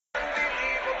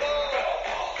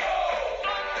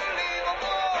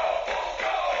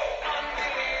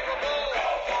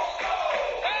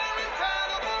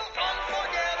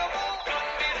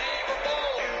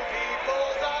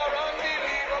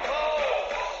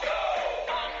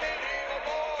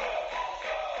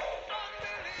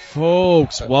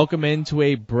Folks, welcome into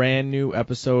a brand new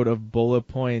episode of Bullet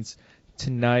Points.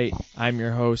 Tonight, I'm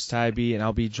your host, Ty B, and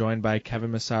I'll be joined by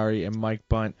Kevin Massari and Mike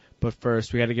Bunt. But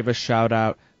first, we got to give a shout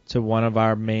out to one of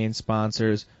our main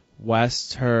sponsors,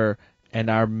 West Her, and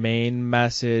our main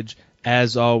message,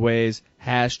 as always,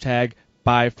 hashtag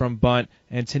buy from Bunt.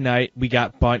 And tonight, we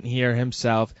got Bunt here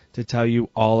himself to tell you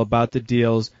all about the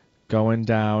deals going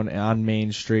down on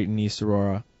Main Street in East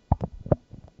Aurora.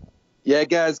 Yeah,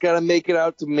 guys, got to make it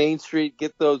out to Main Street,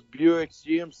 get those Buicks,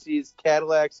 GMCs,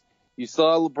 Cadillacs. You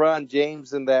saw LeBron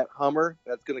James in that Hummer.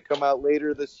 That's going to come out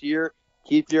later this year.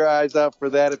 Keep your eyes out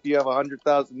for that if you have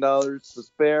 $100,000 to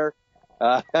spare.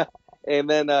 And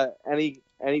then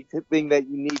anything that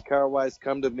you need car-wise,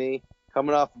 come to me.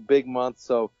 Coming off a big month,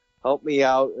 so help me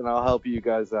out, and I'll help you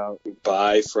guys out.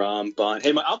 Buy from Bunt.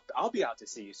 Hey, I'll be out to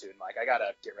see you soon, Mike. I got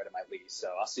to get rid of my lease, so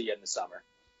I'll see you in the summer.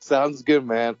 Sounds good,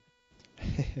 man.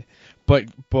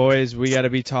 But, boys, we got to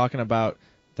be talking about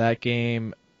that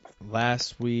game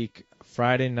last week,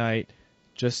 Friday night.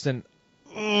 Just a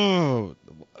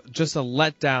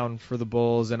letdown for the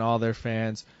Bulls and all their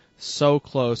fans. So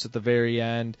close at the very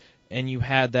end, and you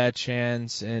had that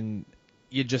chance, and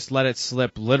you just let it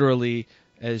slip literally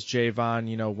as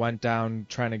Javon, went down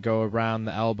trying to go around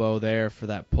the elbow there for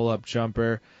that pull-up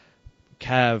jumper.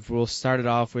 Kev, we'll start it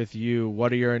off with you.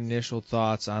 What are your initial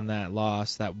thoughts on that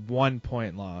loss, that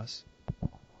 1-point loss?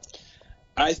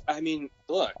 I mean,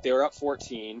 look, they were up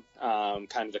 14, kind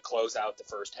of to close out the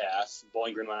first half.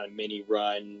 Bowling Green went on a mini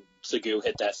run. Segu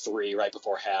hit that three right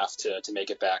before half to make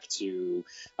it back to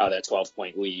that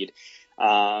 12-point lead.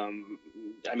 I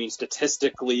mean,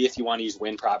 statistically, if you want to use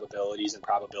win probabilities and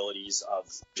probabilities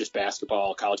of just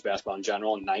basketball, college basketball in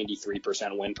general,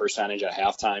 93% win percentage at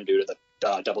halftime due to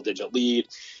the double-digit lead.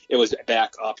 It was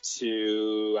back up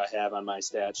to, I have on my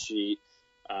stat sheet,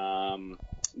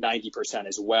 90%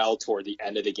 as well toward the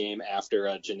end of the game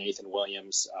after Jonathan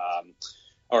Williams,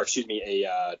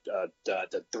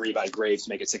 the three by Graves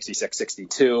make it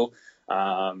 66-62.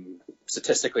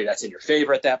 Statistically, that's in your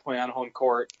favor at that point on home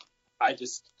court. I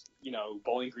just,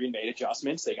 Bowling Green made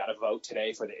adjustments. They got a vote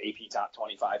today for the AP Top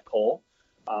 25 poll.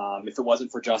 If it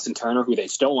wasn't for Justin Turner, who they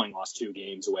still only lost 2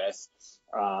 games with,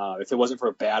 if it wasn't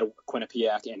for bad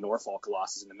Quinnipiac and Norfolk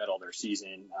losses in the middle of their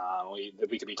season,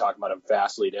 we could be talking about a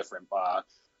vastly different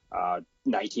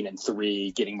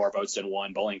 19-3, getting more votes than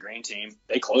one Bowling Green team.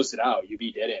 They closed it out. UB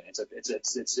did it.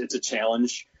 It's a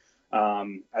challenge.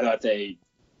 I thought they,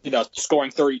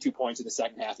 scoring 32 points in the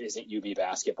second half isn't UB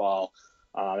basketball.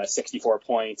 That's 64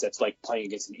 points. That's like playing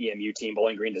against an EMU team.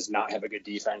 Bowling Green does not have a good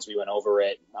defense. We went over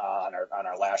it on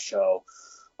our last show.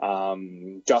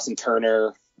 Justin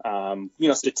Turner,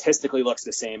 statistically looks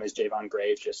the same as Javon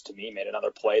Graves. Just to me, made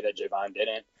another play that Javon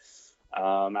didn't.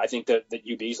 I think that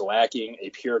UB's lacking a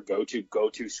pure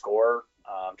go-to scorer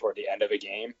toward the end of a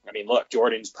game. I mean, look,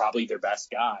 Jordan's probably their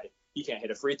best guy. He can't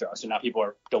hit a free throw, so now people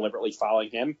are deliberately fouling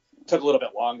him. It took a little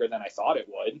bit longer than I thought it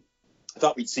would. I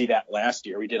thought we'd see that last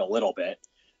year. We did a little bit,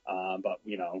 but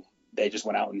they just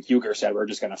went out and Huger said we're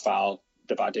just going to foul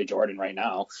Devontae Jordan right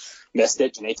now. Missed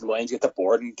it. Nathan Williams gets the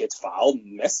board and gets fouled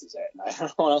and misses it. And I don't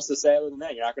know what else to say other than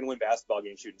that. You're not going to win basketball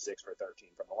games shooting 6 for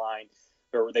 13 from the line.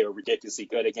 They were ridiculously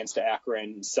good against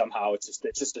Akron. Somehow it's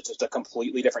just a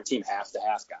completely different team, half to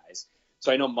half guys.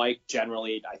 So I know Mike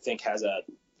generally, I think, has a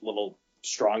little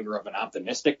stronger of an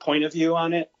optimistic point of view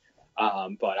on it.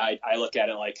 But I look at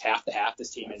it like half to half.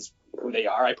 This team is who they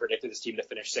are. I predicted this team to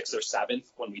finish 6th or 7th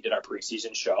when we did our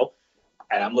preseason show,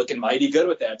 and I'm looking mighty good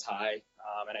with that tie.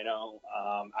 And I know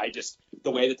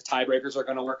the way that the tiebreakers are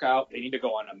going to work out, they need to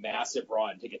go on a massive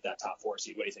run to get that top 4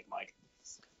 seed. What do you think, Mike?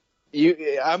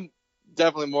 I'm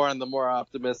definitely more on the more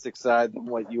optimistic side than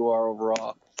what you are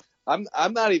overall.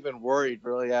 I'm not even worried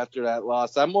really after that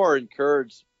loss. I'm more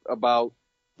encouraged about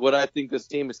what I think this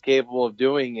team is capable of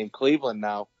doing in Cleveland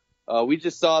now. We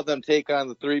just saw them take on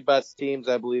the 3 best teams,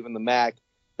 I believe, in the MAC,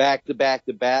 back to back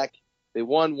to back. They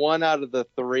won 1 out of the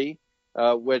 3,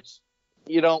 which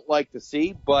you don't like to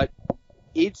see, but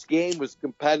each game was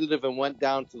competitive and went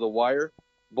down to the wire.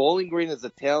 Bowling Green is a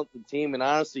talented team, and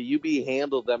honestly, UB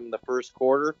handled them in the first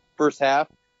half.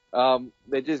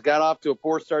 They just got off to a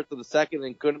poor start to the second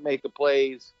and couldn't make the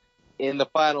plays in the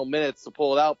final minutes to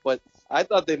pull it out, but I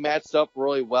thought they matched up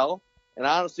really well. And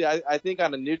honestly, I think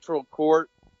on a neutral court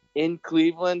in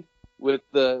Cleveland with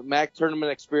the MAC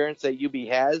tournament experience that UB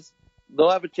has, they'll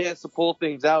have a chance to pull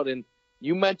things out. And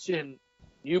you mentioned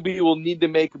UB will need to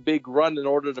make a big run in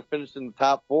order to finish in the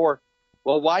top 4.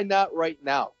 Well, why not right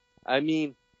now? I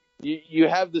mean, you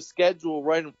have the schedule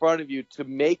right in front of you to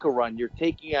make a run. You're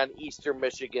taking on Eastern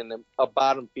Michigan, a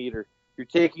bottom feeder. You're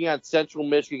taking on Central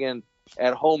Michigan,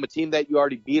 at home, a team that you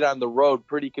already beat on the road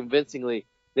pretty convincingly.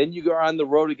 Then you go on the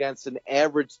road against an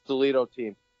average Toledo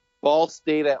team. Ball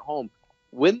State at home.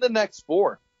 Win the next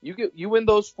 4. You win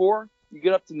those 4, you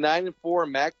get up to 9-4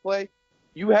 in MAC play.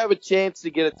 You have a chance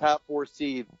to get a top 4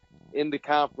 seed in the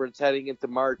conference heading into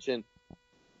March. And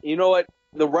you know what?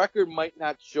 The record might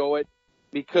not show it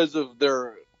because of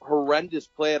their horrendous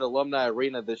play at Alumni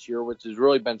Arena this year, which has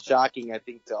really been shocking, I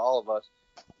think, to all of us.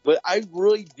 But I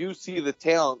really do see the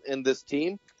talent in this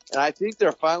team, and I think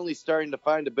they're finally starting to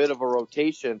find a bit of a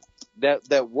rotation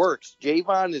that works.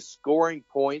 Javon is scoring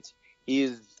points. He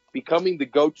is becoming the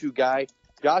go-to guy.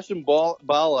 Josh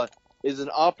Mbala is an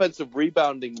offensive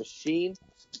rebounding machine.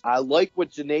 I like what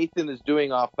Janathan is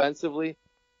doing offensively.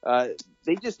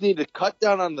 They just need to cut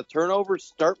down on the turnovers,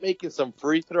 start making some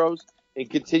free throws, and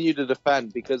continue to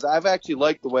defend, because I've actually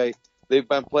liked the way they've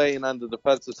been playing on the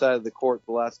defensive side of the court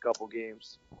the last couple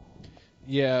games.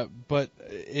 Yeah, but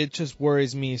it just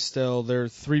worries me still. Their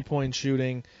three-point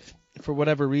shooting, for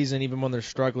whatever reason, even when they're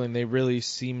struggling, they really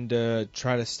seem to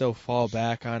try to still fall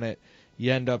back on it.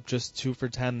 You end up just 2 for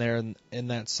 10 there in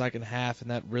that second half,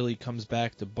 and that really comes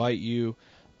back to bite you.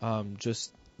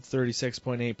 Just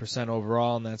 36.8%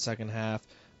 overall in that second half.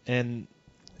 And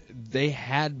they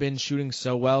had been shooting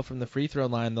so well from the free throw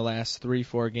line the last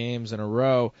 3-4 games in a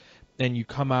row, and you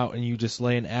come out and you just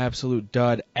lay an absolute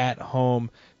dud at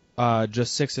home,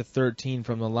 just 6 of 13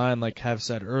 from the line, like Kev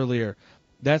said earlier.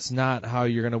 That's not how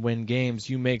you're going to win games.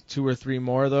 You make 2 or 3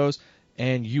 more of those,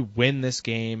 and you win this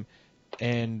game,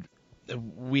 and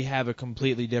we have a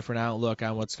completely different outlook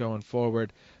on what's going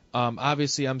forward.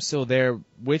 Obviously, I'm still there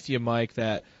with you, Mike,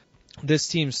 that this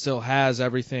team still has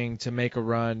everything to make a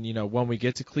run, when we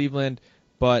get to Cleveland,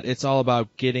 but it's all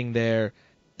about getting there.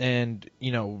 And,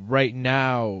 right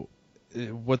now,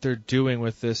 what they're doing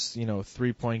with this,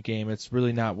 3-point game, it's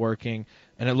really not working.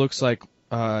 And it looks like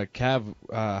Cav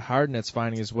Hardnett's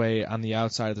finding his way on the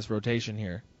outside of this rotation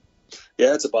here.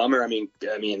 Yeah, it's a bummer. I mean,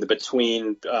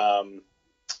 between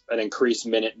an increased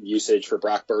minute usage for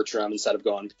Brock Bertram, instead of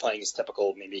playing his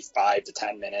typical maybe 5 to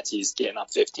 10 minutes, he's getting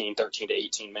up 15, 13 to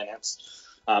 18 minutes.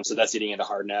 So that's eating into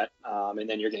Hardnett. And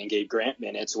then you're getting Gabe Grant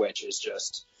minutes, which is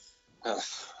just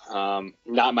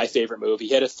not my favorite move. He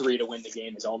hit a 3 to win the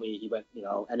game.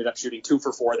 Ended up shooting 2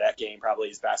 for 4 that game, probably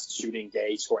his best shooting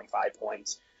day, scoring 5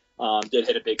 points. Did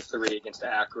hit a big 3 against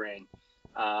Akron.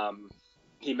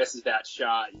 He misses that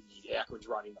shot. Akron's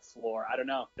running the floor. I don't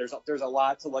know. There's a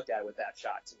lot to look at with that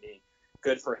shot to me.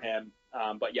 Good for him.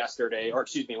 But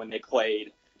when they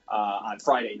played on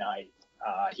Friday night,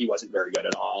 he wasn't very good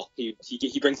at all. He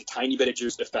brings a tiny bit of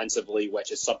juice defensively,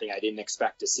 which is something I didn't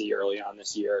expect to see early on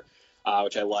this year,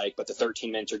 which I like. But the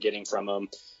 13 minutes you're getting from him,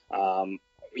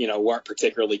 weren't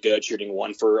particularly good, shooting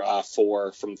 1 for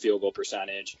 4 from field goal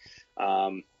percentage.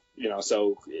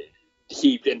 So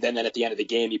and then at the end of the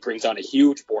game, he brings on a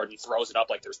huge board and throws it up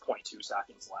like there's 0.2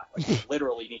 seconds left. Like, he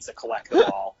literally needs to collect the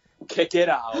ball, kick it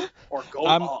out, or go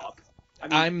up.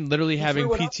 I'm literally having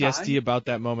PTSD about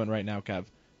that moment right now, Kev.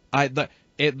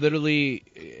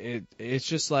 It's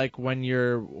just like when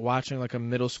you're watching like a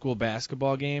middle school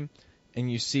basketball game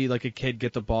and you see like a kid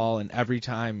get the ball, and every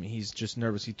time he's just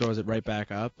nervous, he throws it right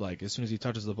back up, like as soon as he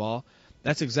touches the ball.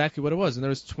 That's exactly what it was. And there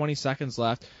was 20 seconds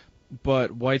left.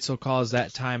 But Weitzel calls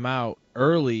that timeout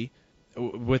early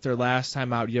with their last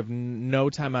timeout. You have no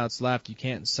timeouts left. You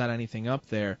can't set anything up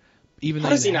there. Even though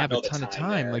you have a ton of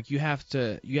time, like you have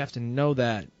to know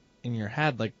that in your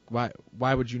head. Like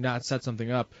why would you not set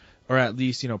something up, or at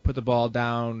least put the ball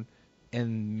down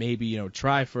and maybe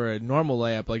try for a normal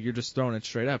layup? Like you're just throwing it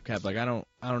straight up, Kev. Like I don't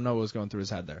know what was going through his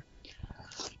head there.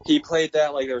 He played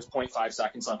that like there was 0.5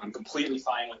 seconds left. I'm completely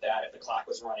fine with that if the clock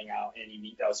was running out and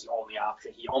that was the only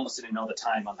option. He almost didn't know the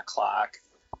time on the clock.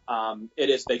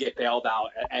 They get bailed out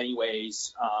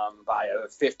anyways by a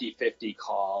 50-50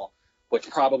 call, which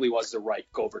probably was the right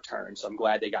go return. So I'm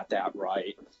glad they got that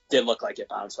right. Did look like it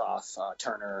bounced off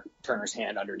Turner's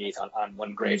hand underneath on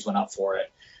when Graves went up for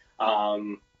it.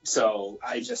 So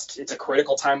it's a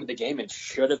critical time of the game and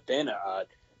should have been a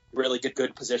really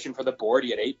good position for the board. He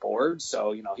had 8 boards,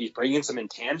 so he's bringing some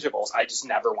intangibles. I just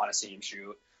never want to see him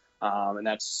shoot, and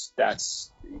that's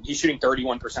he's shooting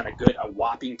 31% a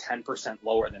whopping 10%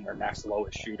 lower than their next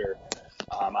lowest shooter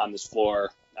on this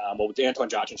floor. Antoine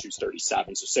Johnson shoots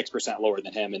 37, so 6% lower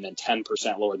than him, and then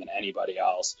 10% lower than anybody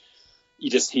else.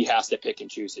 He has to pick and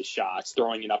choose his shots.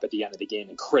 Throwing it up at the end of the game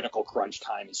in critical crunch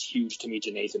time is huge to me.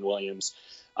 Nathan Williams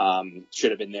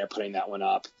should have been there putting that one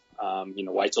up.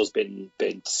 Weitzel's been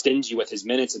stingy with his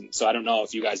minutes, and so I don't know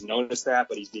if you guys noticed that,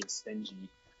 but he's being stingy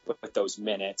with those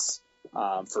minutes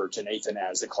for Janathan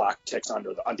as the clock ticks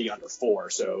under 4.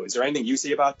 So is there anything you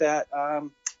see about that,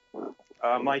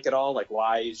 Mike, at all? Like,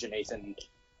 why is Jonathan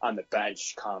on the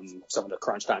bench come some of the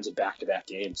crunch times in back-to-back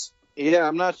games? Yeah,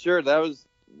 I'm not sure.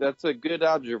 That's a good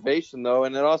observation, though,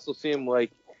 and it also seemed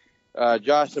like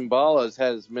Josh Mballa has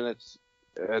had his minutes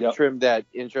trimmed at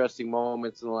interesting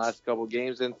moments in the last couple of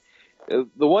games. And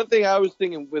the one thing I was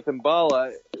thinking with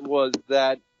Mballa was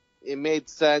that it made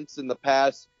sense in the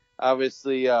past.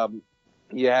 Obviously,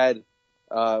 you had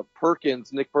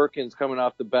Nick Perkins coming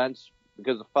off the bench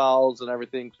because of fouls and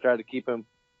everything to try to keep him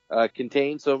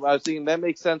contained. So I was thinking that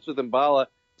makes sense with Mballa.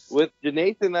 With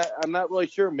Jonathan, I'm not really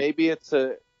sure. Maybe it's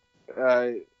to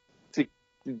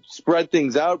spread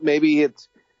things out. Maybe it's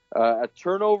a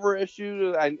turnover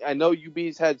issue. I know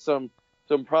UB's had some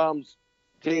problems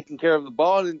taking care of the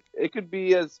ball, and it could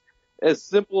be as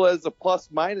simple as a plus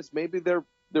minus. Maybe they're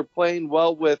playing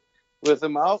well with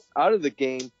him out of the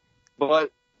game,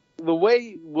 but the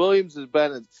way Williams has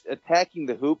been attacking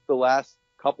the hoop the last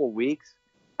couple weeks,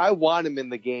 I want him in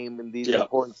the game in these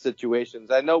important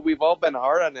situations. I know we've all been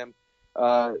hard on him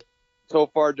so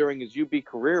far during his UB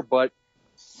career, but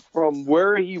from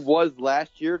where he was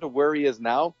last year to where he is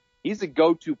now, he's a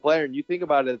go-to player. And you think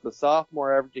about it, as a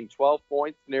sophomore averaging 12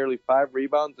 points, nearly 5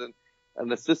 rebounds, and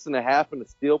an assist and a half and a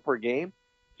steal per game.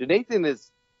 Jonathan is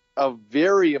a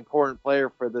very important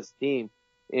player for this team.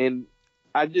 And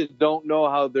I just don't know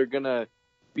how they're going to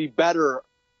be better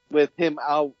with him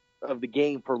out of the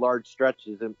game for large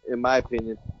stretches, in my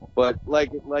opinion. But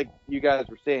like you guys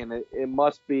were saying, it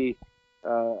must be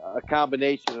a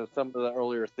combination of some of the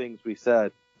earlier things we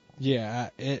said. Yeah,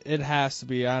 it has to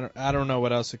be. I don't know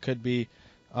what else it could be.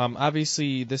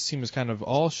 Obviously, this team has kind of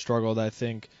all struggled, I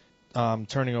think,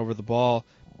 turning over the ball.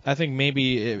 I think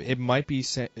maybe it might be,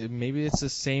 maybe it's the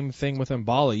same thing with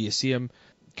Mballa. You see him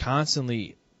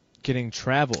constantly getting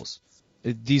travels,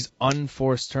 these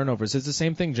unforced turnovers. It's the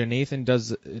same thing. Jonathan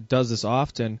does this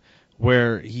often,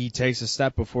 where he takes a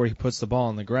step before he puts the ball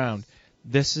on the ground.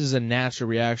 This is a natural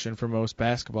reaction for most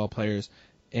basketball players,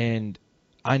 and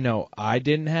I know I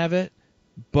didn't have it,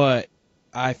 but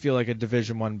I feel like a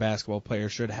Division I basketball player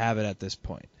should have it at this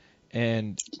point.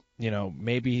 And,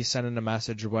 maybe he's sending a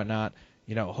message or whatnot.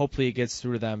 Hopefully it gets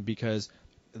through to them, because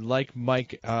like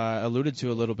Mike alluded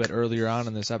to a little bit earlier on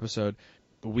in this episode,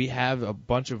 we have a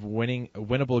bunch of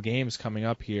winnable games coming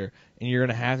up here, and you're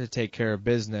going to have to take care of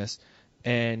business.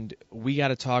 And we got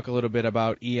to talk a little bit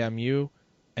about EMU,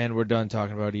 and we're done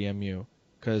talking about EMU,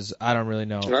 because I don't really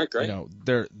know. All right, great.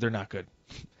 They're not good.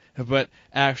 But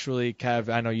actually,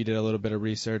 Kev, I know you did a little bit of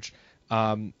research.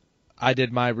 I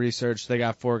did my research. They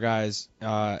got 4 guys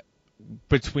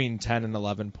between 10 and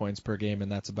 11 points per game,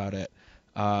 and that's about it.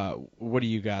 What do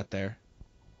you got there?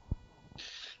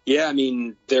 Yeah, I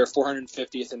mean, they're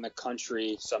 450th in the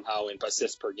country somehow in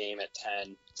assists per game at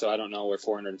 10. So I don't know where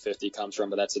 450 comes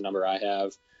from, but that's the number I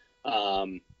have.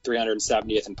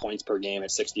 370th in points per game at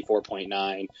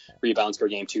 64.9, rebounds per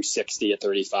game 260 at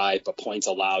 35, but points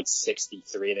allowed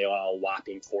 63. They allow a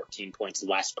whopping 14 points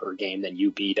less per game than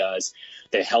UB does.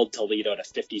 They held Toledo to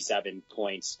 57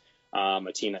 points, a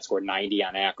team that scored 90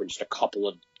 on Akron just a couple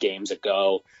of games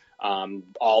ago.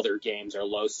 All their games are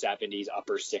low 70s,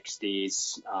 upper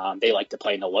 60s. They like to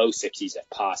play in the low 60s if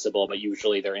possible, but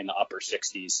usually they're in the upper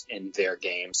 60s in their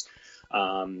games.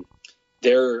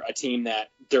 They're a team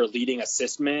that their leading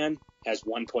assist man has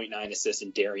 1.9 assists in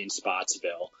Darian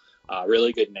Spotsville.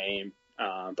 Really good name,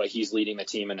 but he's leading the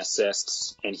team in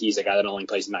assists, and he's a guy that only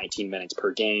plays 19 minutes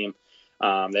per game.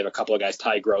 They have a couple of guys.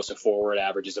 Ty Gross, a forward,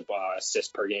 averages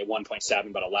assists per game,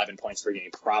 1.7, but 11 points per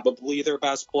game. Probably their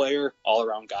best player.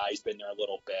 All-around guy. He's been there a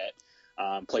little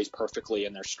bit. Plays perfectly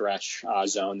in their stretch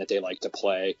zone that they like to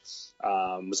play.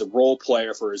 Was a role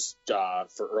player for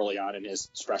early on in his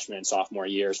freshman and sophomore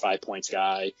years, 5 points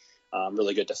guy.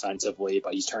 Really good defensively,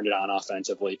 but he's turned it on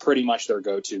offensively. Pretty much their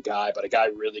go-to guy, but a guy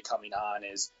really coming on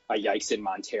is Yikes in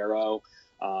Montero.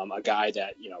 A guy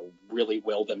that, really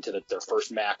willed them to their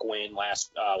first MAC win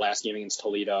last game against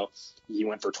Toledo. He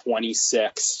went for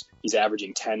 26. He's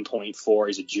averaging 10.4.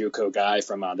 He's a JUCO guy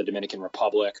from the Dominican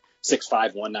Republic.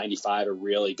 6'5", 195, a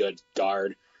really good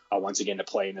guard. Once again, to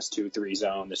play in this 2-3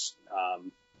 zone, this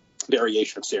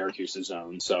variation of Syracuse's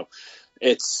zone. So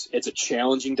it's a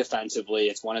challenging defensively.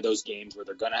 It's one of those games where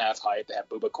they're going to have hype. They have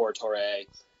Boubacar Touré,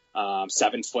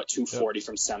 7 foot 240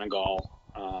 from Senegal.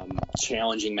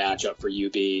 Challenging matchup for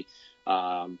UB.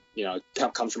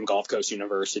 Comes from Gulf Coast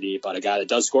University, but a guy that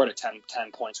does score at a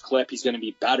 10 points clip. He's going to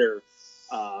be better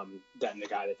than the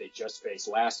guy that they just faced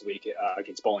last week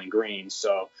against Bowling Green.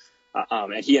 So,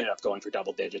 and he ended up going for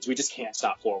double digits. We just can't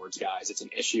stop forwards, guys. It's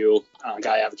an issue.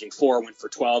 Guy averaging 4 went for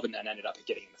 12 and then ended up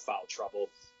getting into foul trouble.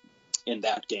 in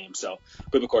that game. So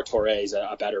Boubacar Touré is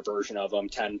a better version of him,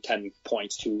 10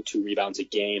 points, two rebounds a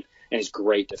game, and is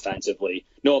great defensively.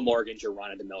 Noah Morgan's your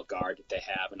run-of-the-mill guard that they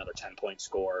have, another 10-point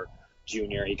scorer.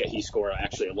 Junior, he scored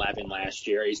actually 11 last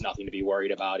year. He's nothing to be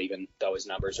worried about, even though his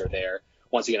numbers are there.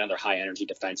 Once again, another high-energy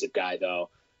defensive guy, though.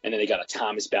 And then they got a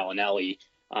Thomas Bellinelli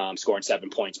scoring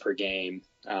 7 points per game,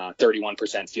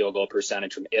 31% field goal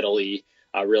percentage from Italy,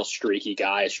 a real streaky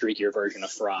guy, a streakier version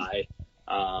of Fry.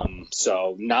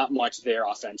 So not much there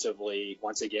offensively.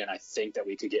 Once again, I think that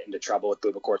we could get into trouble with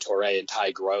Boubacar Touré and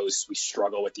Ty Gross. We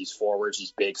struggle with these forwards,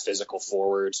 these big physical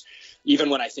forwards. Even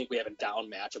when I think we have a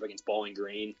down matchup against Bowling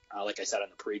Green, like I said on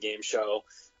the pregame show,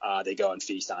 they go and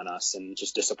feast on us, and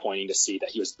just disappointing to see that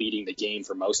he was leading the game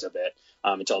for most of it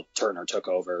until Turner took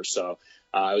over. So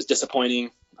it was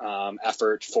disappointing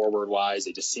effort forward-wise.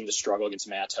 They just seemed to struggle against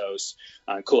Matos.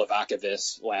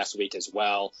 Kulavakovic last week as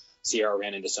well. Sierra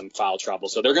ran into some foul trouble,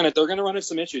 so they're gonna run into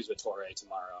some issues with Touré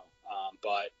tomorrow.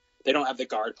 But they don't have the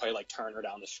guard play like Turner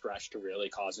down the stretch to really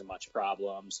cause him much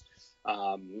problems.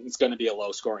 It's going to be a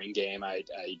low-scoring game. I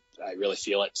really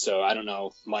feel it. So I don't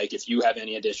know, Mike, if you have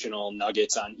any additional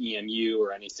nuggets on EMU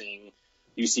or anything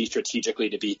you see strategically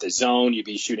to beat the zone. You'd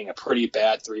be shooting a pretty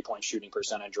bad three-point shooting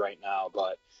percentage right now,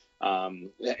 but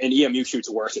and EMU shoots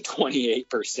worse at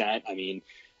 28%. I mean,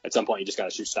 at some point you just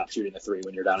got to stop shooting the three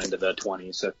when you're down into the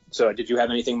 20s. So did you have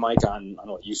anything, Mike, on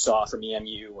what you saw from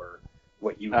EMU or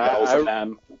what you know from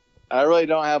them? I really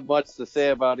don't have much to say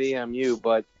about EMU,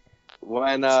 but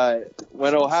when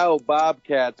Ohio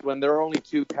Bobcats, when their only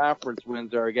 2 conference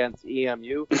wins are against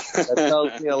EMU, that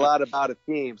tells me a lot about a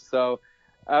team. So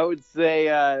I would say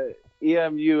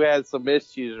EMU has some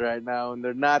issues right now, and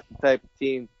they're not the type of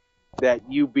team that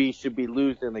UB should be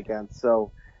losing against.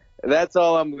 So that's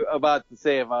all I'm about to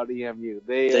say about EMU.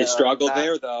 They struggled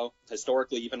there, though.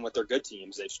 Historically, even with their good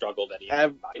teams, they've struggled at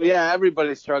EMU. Yeah,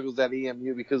 everybody struggles at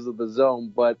EMU because of the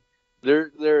zone, but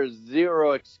there's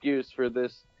zero excuse for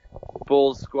this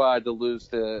Bulls squad to lose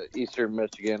to Eastern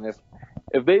Michigan.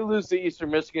 If they lose to Eastern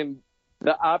Michigan,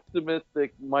 the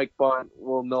optimistic Mike Bunt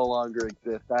will no longer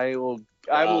exist. I will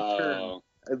turn.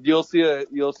 You'll see a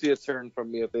turn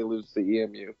from me if they lose to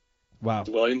EMU. Wow.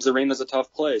 Williams Arena's a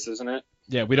tough place, isn't it?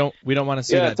 Yeah, we don't want to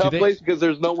see that. Yeah, tough place because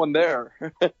there's no one there.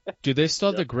 Do they still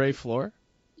have the gray floor?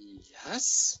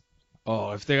 Yes.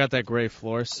 Oh, if they got that gray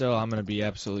floor still, I'm going to be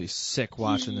absolutely sick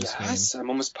watching this game. Yes,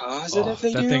 I'm almost positive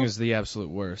they do. That thing is the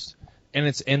absolute worst. And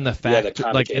it's in the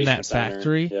factory, like in that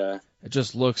factory. Yeah. It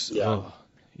just looks,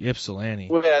 Ypsilanti.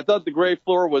 Wait, I thought the gray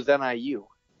floor was NIU.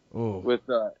 Oh. With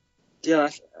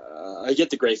I get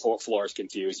the gray floors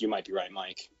confused. You might be right,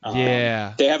 Mike.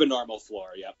 Yeah. They have a normal floor.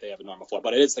 Yep, they have a normal floor.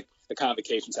 But it is the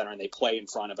Convocation Center, and they play in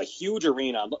front of a huge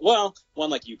arena. Well,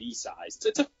 one like UB size.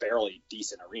 It's a fairly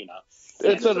decent arena.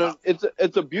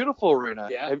 It's a beautiful arena.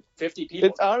 Yeah, 50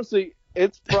 people.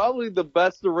 It's probably the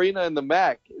best arena in the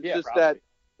MAC. It's just probably. That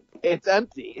it's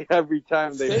empty every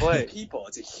time they play. 50 people.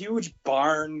 It's a huge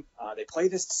barn. They play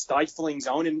this stifling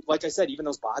zone. And like I said, even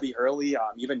those Bobby Hurley,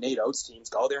 even Nate Oates teams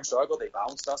go there and struggle. They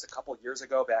bounced us a couple years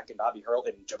ago back in Bobby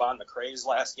Hurley and Javon McCray's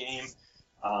last game.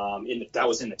 That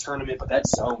was in the tournament, but that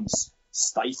zone's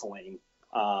stifling.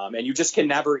 And you just can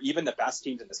never, even the best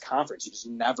teams in this conference, you just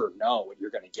never know what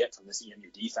you're going to get from this EMU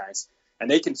defense. And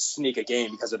they can sneak a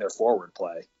game because of their forward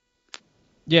play.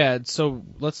 Yeah, so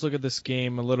let's look at this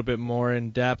game a little bit more in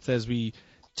depth as we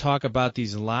talk about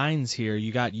these lines here.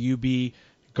 You got UB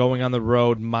going on the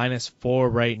road,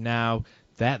 -4 right now.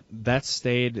 That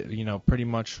stayed, pretty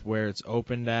much where it's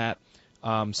opened at.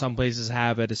 Some places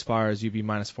have it as far as UB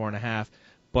 -4.5.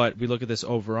 But we look at this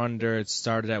over-under. It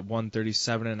started at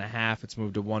 137.5. It's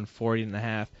moved to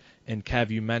 140.5. And Kev,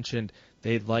 you mentioned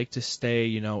they'd like to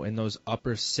stay, in those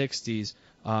upper 60s.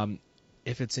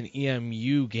 If it's an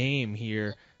EMU game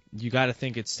here, you got to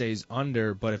think it stays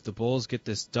under. But if the Bulls get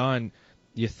this done,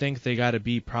 you think they got to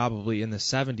be probably in the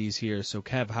 70s here. So,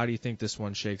 Kev, how do you think this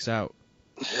one shakes out?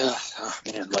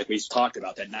 Man, like we talked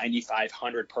about, that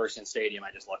 9,500 person stadium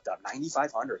I just looked up.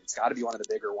 9,500. It's got to be one of the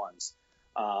bigger ones.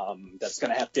 That's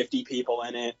going to have 50 people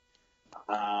in it.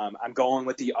 I'm going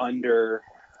with the under.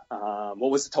 What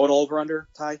was the total over-under,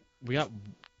 Ty? We got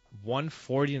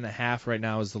 140.5 right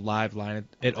now is the live line.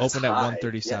 It opened at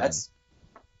 137. Yeah,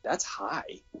 that's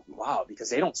high. Wow, because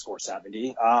they don't score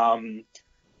 70.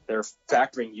 They're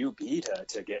factoring UB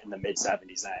to get in the mid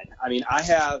 70s. Then I mean, I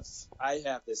have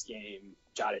this game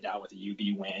jotted down with a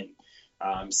UB win,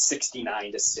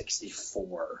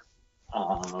 69-64.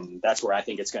 That's where I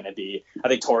think it's going to be. I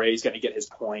think Touré is going to get his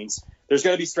points. There's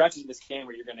going to be stretches in this game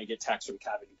where you're going to get texts from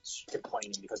Kevin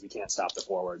complaining because we can't stop the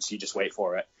forwards. You just wait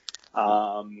for it.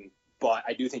 but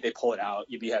I do think they pull it out.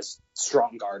 UB has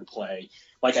strong guard play.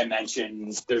 Like I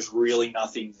mentioned, there's really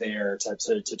nothing there to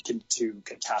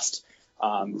contest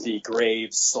the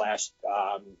Graves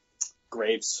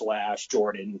 /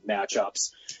 Jordan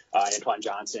matchups. Antoine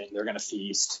Johnson, they're going to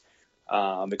feast.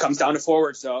 It comes down to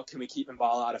forwards, though. Can we keep them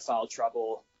ball out of foul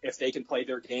trouble? If they can play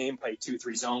their game, play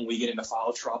 2-3 zone, we get into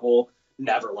foul trouble.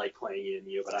 Never like playing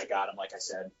EMU, but I got them, like I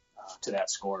said, to that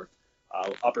score.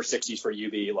 Upper 60s for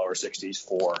UB, lower 60s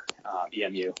for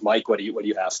EMU. Mike, what do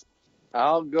you have?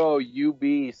 I'll go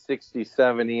UB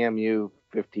 67, EMU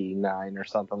 59 or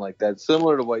something like that.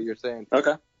 Similar to what you're saying.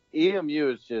 Okay. EMU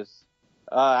is just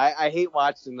I hate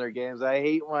watching their games. I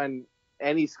hate when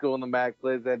any school in the MAC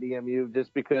plays at EMU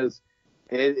just because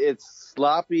it's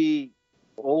sloppy,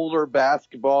 older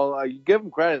basketball. You give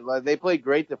them credit. Like, they play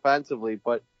great defensively,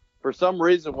 but for some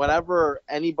reason, whenever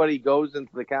anybody goes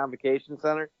into the Convocation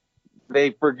Center,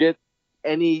 they forget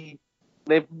they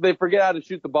forget how to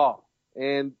shoot the ball.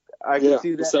 And I can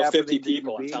see that so happening 50 to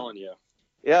people, UB. I'm telling you.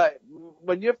 Yeah,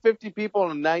 when you have 50 people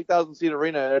in a 9,000 seat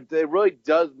arena, it really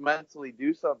does mentally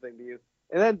do something to you.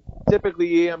 And then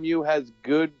typically EMU has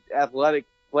good athletic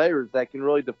players that can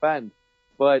really defend.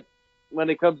 But when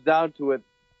it comes down to it,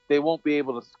 they won't be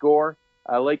able to score.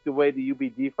 I like the way the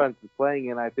UB defense is playing,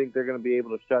 and I think they're going to be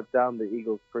able to shut down the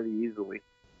Eagles pretty easily.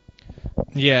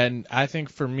 Yeah, and I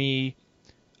think for me,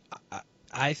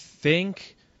 I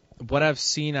think what I've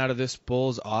seen out of this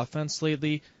Bulls offense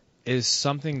lately is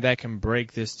something that can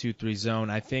break this 2-3 zone.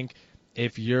 I think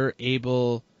if you're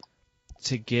able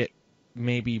to get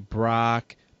maybe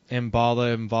Brock and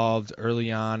Balla involved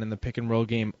early on in the pick and roll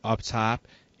game up top,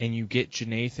 and you get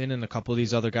Janathan and a couple of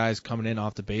these other guys coming in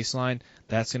off the baseline,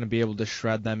 that's going to be able to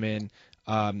shred them in,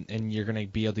 and you're going to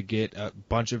be able to get a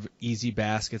bunch of easy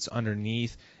baskets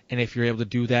underneath. And if you're able to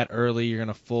do that early, you're going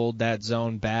to fold that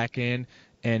zone back in,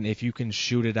 and if you can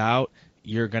shoot it out,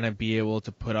 you're going to be able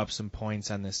to put up some points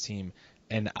on this team.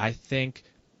 And I think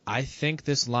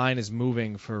this line is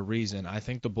moving for a reason. I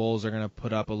think the Bulls are going to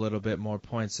put up a little bit more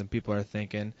points than people are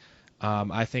thinking.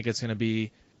 I think it's going to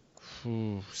be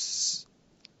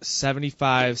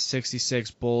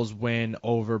 75-66, Bulls win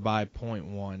over by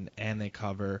 0.1, and they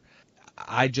cover.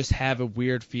 I just have a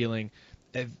weird feeling.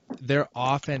 Their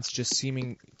offense just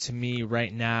seeming to me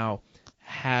right now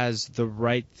has the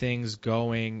right things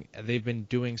going. They've been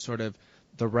doing sort of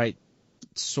the right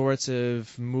sorts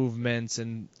of movements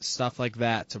and stuff like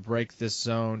that to break this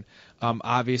zone.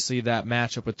 Obviously, that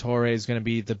matchup with Torre is going to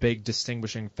be the big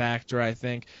distinguishing factor, I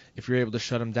think. If you're able to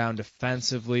shut him down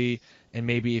defensively, and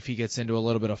maybe if he gets into a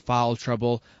little bit of foul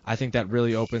trouble, I think that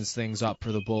really opens things up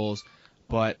for the Bulls.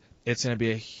 But it's going to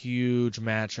be a huge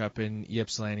matchup in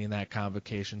Ypsilanti in that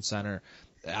Convocation Center.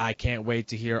 I can't wait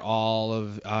to hear all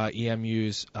of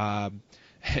EMU's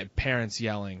parents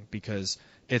yelling, because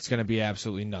it's going to be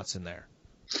absolutely nuts in there.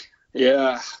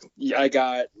 Yeah,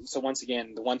 so once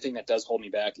again, the one thing that does hold me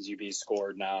back is UB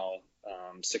scored now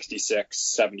 66,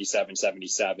 77,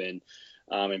 77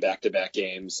 in back-to-back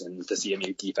games, and this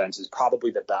EMU defense is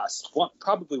probably the best,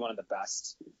 probably one of the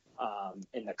best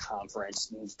in the conference.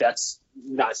 And that's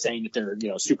not saying that they're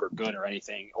super good or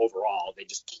anything overall. They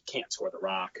just can't score the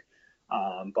rock,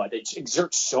 but they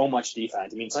exert so much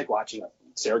defense. I mean, it's like watching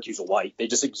Syracuse White. They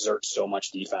just exert so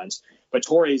much defense. But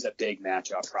Torre is a big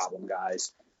matchup problem,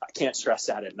 guys. I can't stress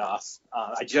that enough.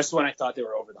 When I thought they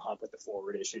were over the hump with the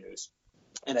forward issues,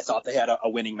 and I thought they had a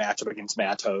winning matchup against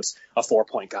Matos, a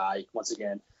 4-point guy. Once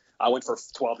again, I went for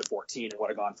 12 to 14 and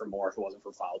would have gone for more if it wasn't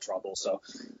for foul trouble. So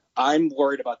I'm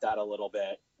worried about that a little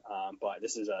bit. But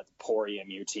this is a poor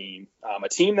EMU team, a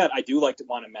team that I do want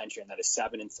to mention that is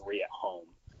 7-3 at home.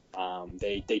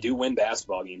 They do win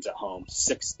basketball games at home.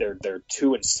 They're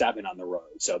 2-7 on the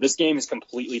road. So this game is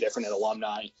completely different at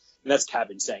Alumni. And that's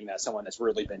Kevin saying that, someone that's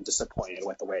really been disappointed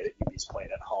with the way that UB's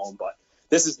played at home. But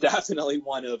this is definitely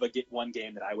one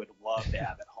game that I would love to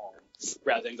have at home,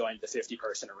 rather than going to the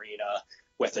 50-person arena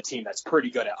with a team that's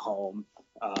pretty good at home.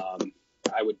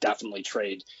 I would definitely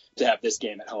trade to have this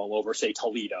game at home over, say,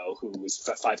 Toledo, who was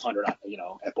 500, at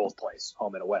both places,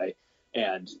 home and away.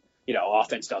 And,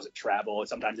 offense doesn't travel.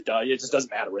 Sometimes it does. It just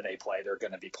doesn't matter where they play. They're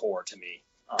going to be poor to me.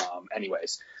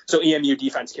 Anyways, so EMU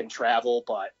defense can travel,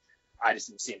 but I just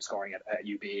didn't see him scoring at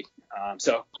UB.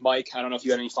 So, Mike, I don't know if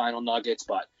you had any final nuggets,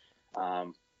 but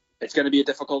it's going to be a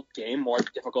difficult game, more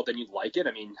difficult than you'd like it.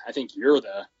 I mean, I think you're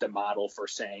the model for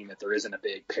saying that there isn't a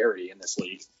big parity in this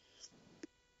league.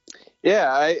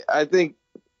 Yeah, I think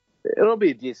it'll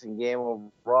be a decent game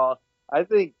overall. I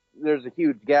think there's a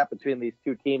huge gap between these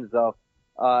two teams, though.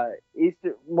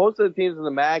 Most of the teams in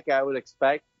the MAC, I would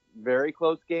expect very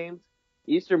close games.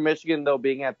 Eastern Michigan, though,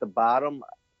 being at the bottom,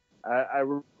 I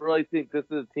really think this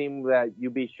is a team that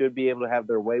UB should be able to have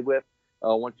their way with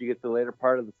once you get to the later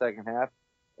part of the second half.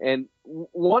 And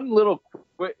one little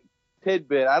quick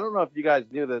tidbit, I don't know if you guys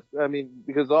knew this. I mean,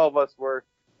 because all of us were,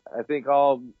 I think,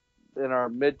 all in our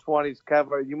mid-20s.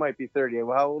 Kev, you might be 30.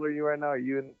 How old are you right now? Are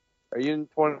you in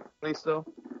 20 still?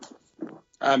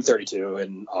 I'm 32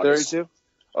 in August. 32?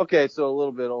 Okay, so a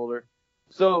little bit older.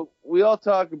 So we've been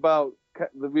talking about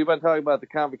the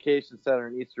Convocation Center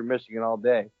in Eastern Michigan all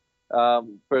day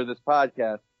for this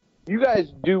podcast. You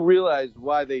guys do realize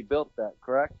why they built that,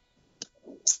 correct?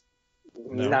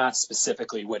 No. Not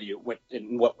specifically.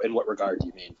 In what regard do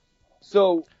you mean?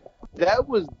 So that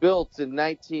was built in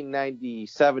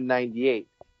 1997-98.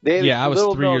 Yeah, I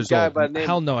was 3 years old. Hell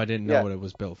Hell no, I didn't know what it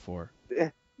was built for.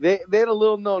 They had a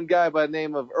little known guy by the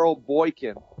name of Earl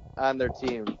Boykin on their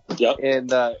team. Yep. In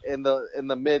the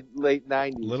late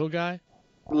 90s. Little guy?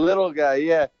 Little guy,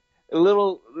 yeah.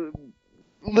 Little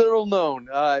known.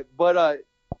 But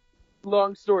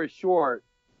long story short,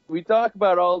 we talk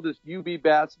about all this UB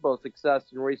basketball success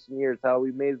in recent years, how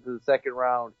we made it to the second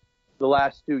round the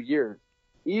last 2 years.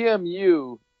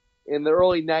 EMU in the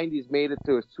early 90s made it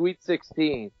to a Sweet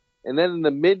 16, and then in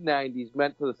the mid 90s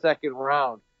went to the second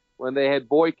round when they had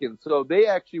Boykin. So they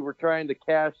actually were trying to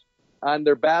cash on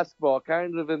their basketball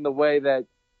kind of in the way that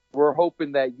we're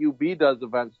hoping that UB does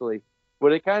eventually.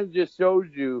 But it kind of just shows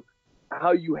you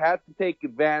how you have to take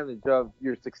advantage of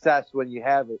your success when you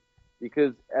have it.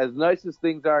 Because as nice as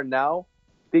things are now,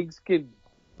 things can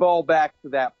fall back to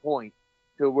that point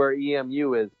to where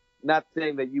EMU is. Not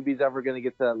saying that UB's ever going to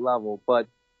get to that level, but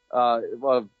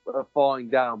of falling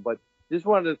down. But just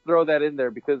wanted to throw that in there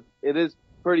because it is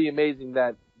pretty amazing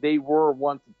that they were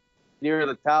once near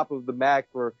the top of the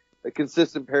MAC for a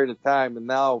consistent period of time, and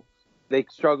now they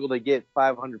struggle to get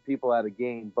 500 people at a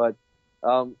game. But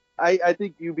I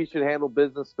think UB should handle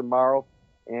business tomorrow,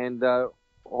 and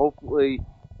hopefully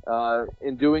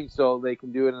in doing so, they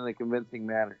can do it in a convincing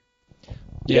manner.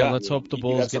 Yeah, let's hope the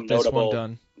Bulls get this one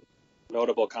done.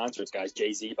 Notable concerts, guys.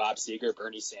 Jay-Z, Bob Seger,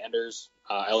 Bernie Sanders,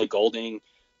 Ellie Goulding.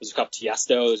 There's a couple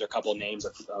Tiestos, or a couple of names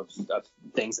of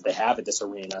things that they have at this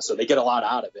arena. So they get a lot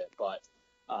out of it, but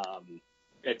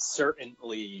it's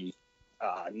certainly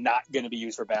not going to be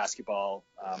used for basketball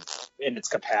in its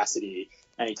capacity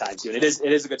anytime soon. It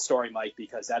is a good story, Mike,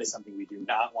 because that is something we do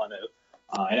not want to.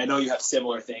 And I know you have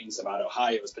similar things about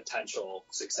Ohio's potential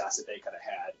success that they could have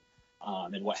had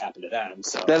and what happened to them.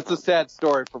 So that's a sad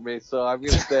story for me, so I'm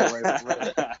going to stay away from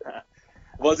it.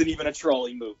 Wasn't even a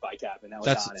trolling move by Kevin. That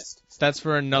was honest. That's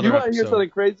for another You want to episode. hear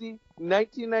something crazy?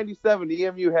 1997,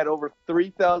 EMU had over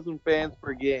 3,000 fans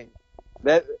per game.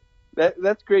 That's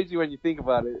crazy when you think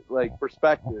about it, like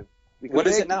perspective. Because what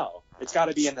is it now? It's got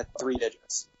to be in the 3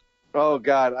 digits. Oh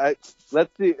God,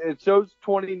 let's see. It shows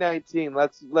 2019.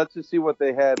 Let's just see what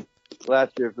they had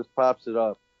last year if this pops it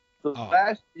up. So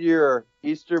last year,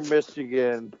 Eastern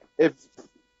Michigan, if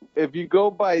you go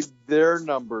by their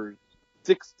numbers,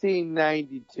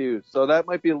 1692. So that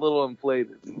might be a little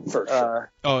inflated. For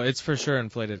sure. It's for sure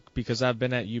inflated because I've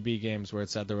been at UB games where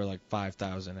it said there were like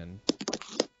 5,000 and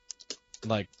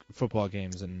like football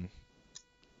games and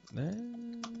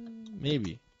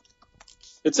maybe.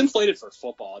 It's inflated for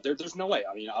football. There's no way.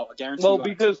 I mean, I'll guarantee. Well,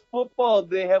 because football,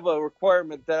 they have a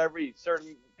requirement that every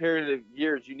certain period of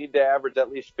years you need to average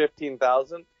at least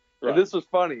 15,000. Right. And this was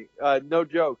funny, no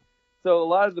joke. So a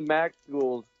lot of the MAC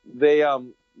schools, they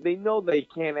know they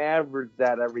can't average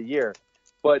that every year,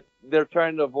 but they're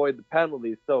trying to avoid the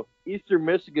penalties. So Eastern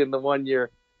Michigan, the one year,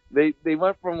 they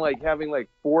went from like having like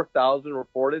 4,000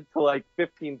 reported to like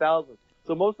 15,000.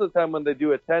 So most of the time when they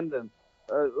do attendance,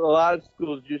 a lot of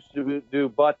schools used to do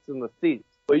butts in the seats.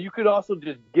 But you could also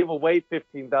just give away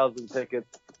 15,000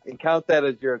 tickets and count that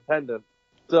as your attendance.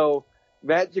 So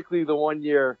magically the one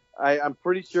year, I'm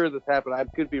pretty sure this happened. I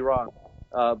could be wrong.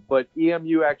 But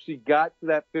EMU actually got to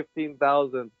that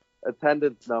 15,000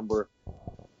 attendance number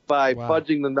by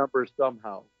fudging the numbers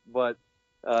somehow. But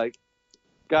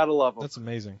gotta love them. That's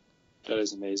amazing. That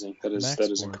is amazing. That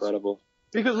is incredible.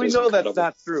 Because we know that's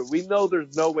not true. We know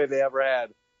there's no way they ever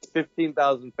had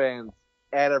 15,000 fans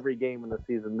at every game in the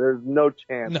season. There's no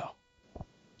chance.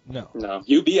 No.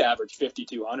 UB averaged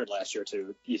 5,200 last year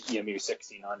to EMU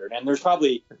 1,600, and there's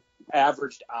probably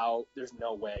averaged out. There's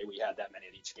no way we had that many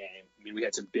at each game. I mean, we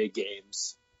had some big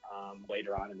games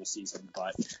later on in the season,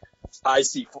 but I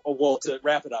see. Well, to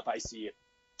wrap it up, I see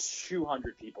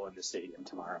 200 people in the stadium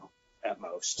tomorrow at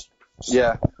most. So,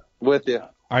 yeah, with you.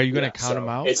 Are you going to count them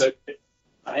out?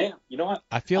 I am. You know what?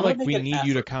 I feel like we need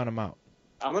you to count them out.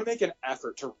 I'm going to make an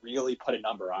effort to really put a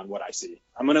number on what I see.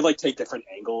 I'm going to take different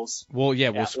angles. Well, yeah,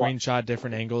 we'll screenshot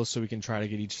different angles so we can try to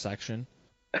get each section.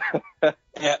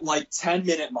 at like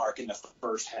 10-minute mark in the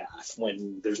first half,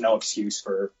 when there's no excuse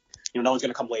for, no one's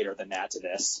going to come later than that to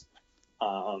this.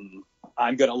 I'm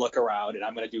going to look around and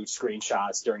I'm going to do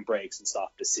screenshots during breaks and stuff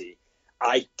to see.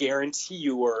 I guarantee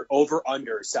you we're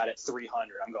over-under set at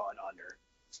 300. I'm going under.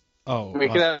 Oh, we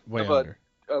can way have under.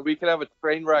 We can have a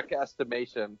train wreck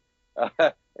estimation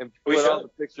and put all the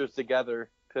pictures together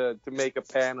to make a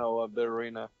panel of the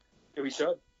arena. We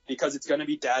should, because it's going to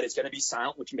be dead. It's going to be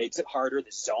silent, which makes it harder.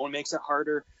 The zone makes it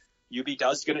harder. UB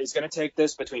is going to take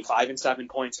this between 5 and 7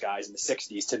 points, guys, in the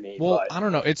 60s to me. Well, but I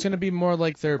don't know. It's going to be more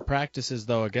like their practices,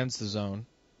 though, against the zone.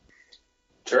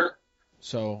 Sure.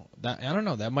 So, I don't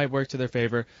know. That might work to their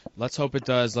favor. Let's hope it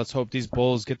does. Let's hope these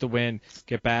Bulls get the win,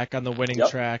 get back on the winning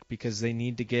track, because they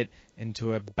need to get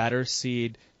into a better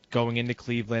seed going into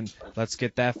Cleveland. Let's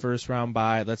get that first round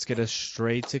bye. Let's get us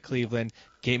straight to Cleveland.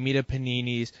 Get me to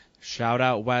Panini's. Shout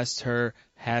out West Her.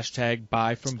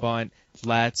 #buy from Bunt.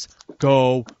 Let's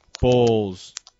go Bulls.